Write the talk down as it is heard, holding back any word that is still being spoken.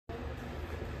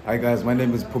Hi guys, my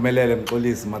name is Pumelele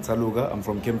Mxolisi Matsaluga. I'm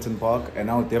from Kempton Park, and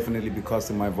I'll definitely be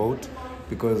casting my vote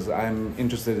because I'm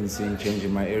interested in seeing change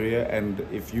in my area. And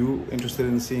if you're interested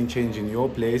in seeing change in your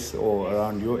place or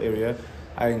around your area,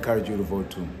 I encourage you to vote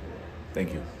too.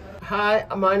 Thank you. Hi,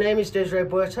 my name is Desiree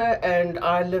Buerta and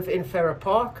I live in Farrer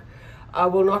Park. I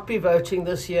will not be voting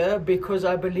this year because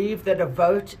I believe that a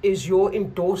vote is your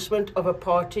endorsement of a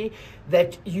party,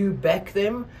 that you back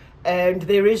them, and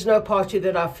there is no party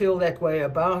that I feel that way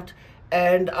about.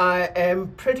 And I am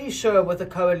pretty sure with the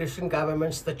coalition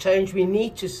governments, the change we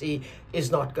need to see is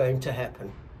not going to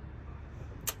happen.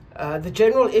 The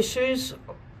general issues,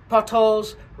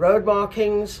 potholes, road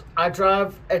markings. I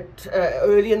drive at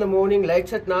early in the morning,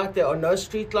 late at night. There are no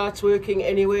street lights working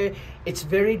anywhere. It's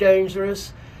very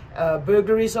dangerous.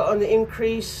 Burglaries are on the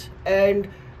increase, and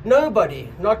nobody,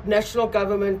 not national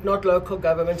government, not local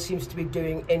government, seems to be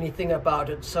doing anything about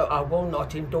it. So I will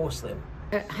not endorse them.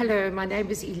 Hello, my name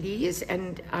is Elise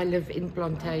and I live in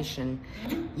Plantation.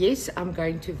 Yes, I'm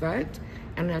going to vote,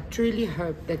 and I truly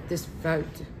hope that this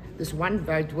one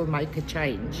vote will make a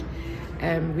change.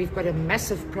 We've got a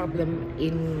massive problem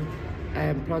in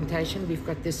Plantation. We've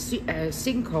got this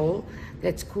sinkhole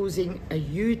that's causing a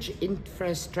huge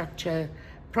infrastructure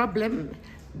problem,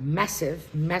 massive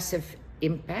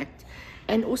impact.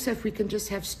 And also if we can just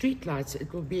have street lights,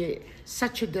 it will be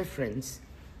such a difference.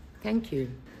 Thank you.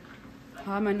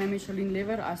 Hi, my name is Charlene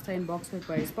Lever. I stay in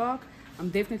Boksburg Park. I'm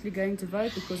definitely going to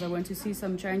vote because I want to see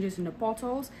some changes in the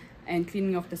potholes and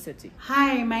cleaning of the city.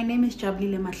 Hi, my name is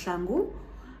Jabulile Mahlangu.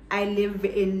 I live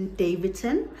in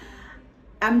Davidson.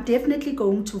 I'm definitely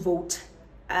going to vote.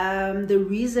 The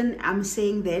reason I'm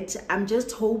saying that, I'm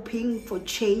just hoping for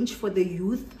change for the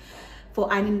youth, for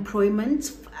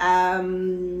unemployment.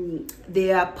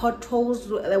 There are potholes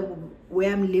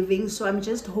where I'm living, so I'm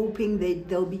just hoping that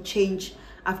there'll be change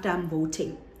after I'm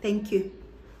voting. Thank you.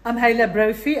 I'm Hayla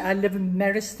Brophy. I live in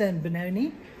Marister and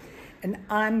Benoni, and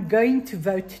I'm going to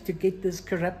vote to get this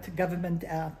corrupt government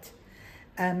out.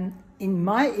 In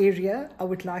my area, I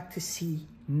would like to see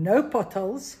no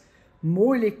potholes,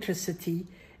 more electricity,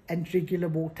 and regular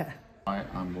water. Hi,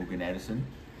 I'm Morgan Addison.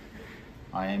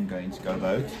 I am going to go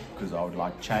vote because I would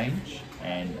like change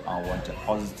and I want a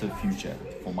positive future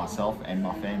for myself and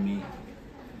my family.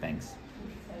 Thanks.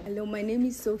 Hello, my name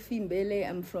is Sophie Mbele.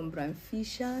 I'm from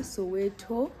Bramfisher,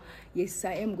 Soweto. Yes,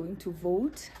 I am going to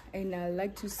vote, and I'd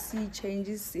like to see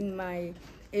changes in my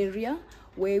area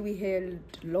where we had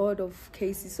a lot of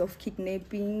cases of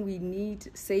kidnapping. We need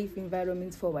safe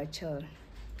environments for our children.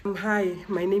 Hi,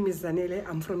 my name is Zanele.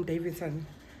 I'm from Davidson.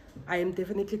 I am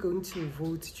definitely going to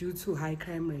vote due to high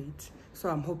crime rate, so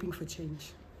I'm hoping for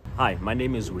change. Hi, my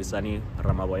name is Urisani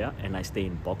Ramaboya and I stay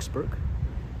in Boksburg,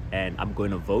 and I'm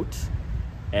going to vote,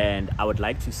 and I would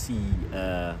like to see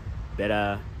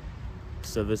better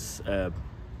service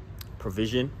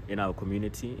provision in our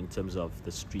community in terms of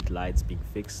the street lights being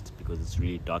fixed because it's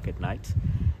really dark at night,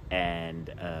 and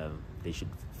they should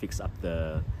fix up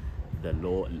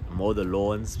mow the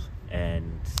lawns,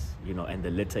 and and the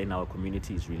litter in our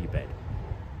community is really bad.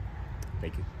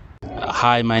 Thank you.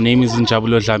 Hi, my name is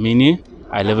Njabulo Dlamini.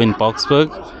 I live in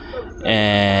Boksburg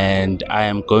and I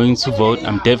am going to vote.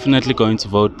 I'm definitely going to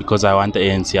vote because I want the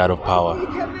ANC out of power.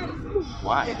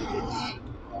 Why?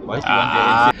 Why do you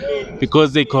want the ANC?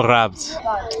 Because they corrupt.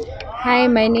 Hi,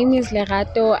 my name is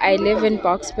Lerato. I live in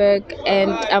Boksburg and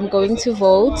I'm going to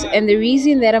vote. And the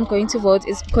reason that I'm going to vote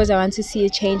is because I want to see a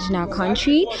change in our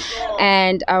country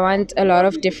and I want a lot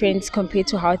of difference compared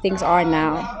to how things are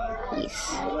now.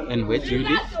 Yes. And where do you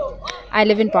live? I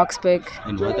live in Boksburg.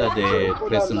 And what are the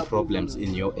present problems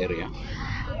in your area?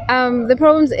 The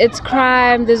problems, it's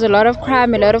crime. There's a lot of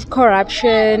crime, a lot of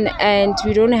corruption, and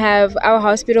we don't have our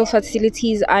hospital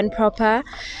facilities aren't proper.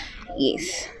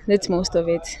 Yes, that's most of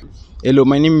it. Hello,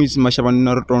 my name is Mashaban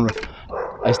Narutono.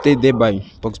 I stay there by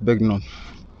Boksburg North.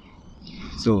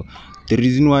 So the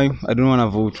reason why I don't want to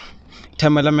vote,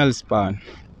 time alamel span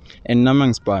and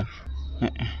namang span.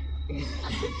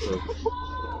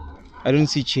 I don't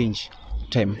see change.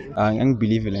 Time. I don't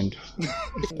believe it.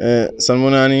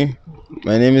 Salmonani,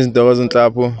 my name is Dawazan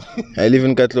Tlapo. I live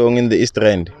in Katlong in the East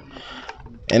Rand.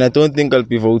 And I don't think I'll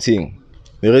be voting.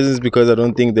 The reason is because I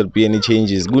don't think there'll be any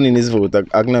changes. Gunin is vote,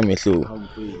 Agna Mehlo.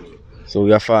 So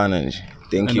we are fine.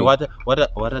 Thank you. What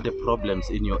are the problems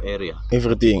in your area?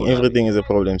 Everything is a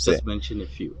problem, sir. Just mention a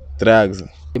few. Drugs.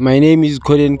 My name is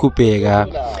Colin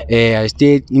Kupega. I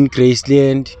stay in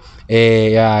Graceland.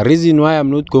 Reason why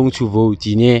I'm not going to vote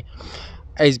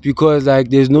is because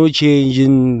there's no change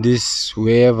in this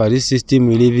wherever this system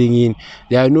we're living in.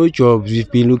 There are no jobs.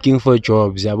 We've been looking for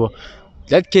jobs.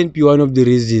 that can be one of the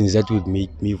reasons that would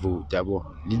make me vote.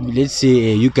 Let's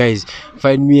say you guys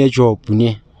find me a job,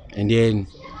 and then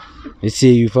let's say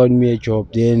you found me a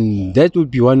job, then that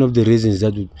would be one of the reasons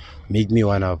that would make me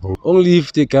wanna vote. Only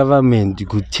if the government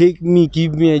could take me,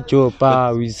 give me a job,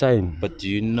 we sign. But do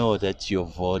you know that your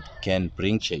vote can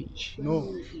bring change?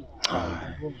 No.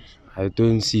 I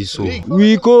don't see so.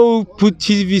 We go put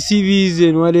CVs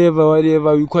and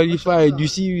whatever, we qualified. You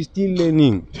see, we still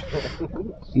learning.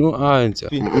 No answer.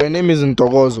 My name is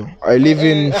Ntogozo. I live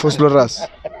in Fosloras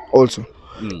also.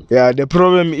 Yeah, the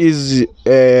problem is...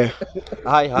 Hi,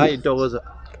 Ntogozo.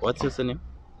 What's your surname?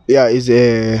 Yeah, it's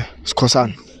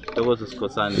Skosan. Ntogozo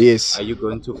Skosan. Yes. Are you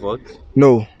going to vote?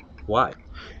 No. Why?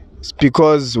 It's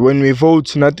because when we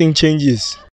vote, nothing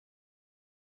changes.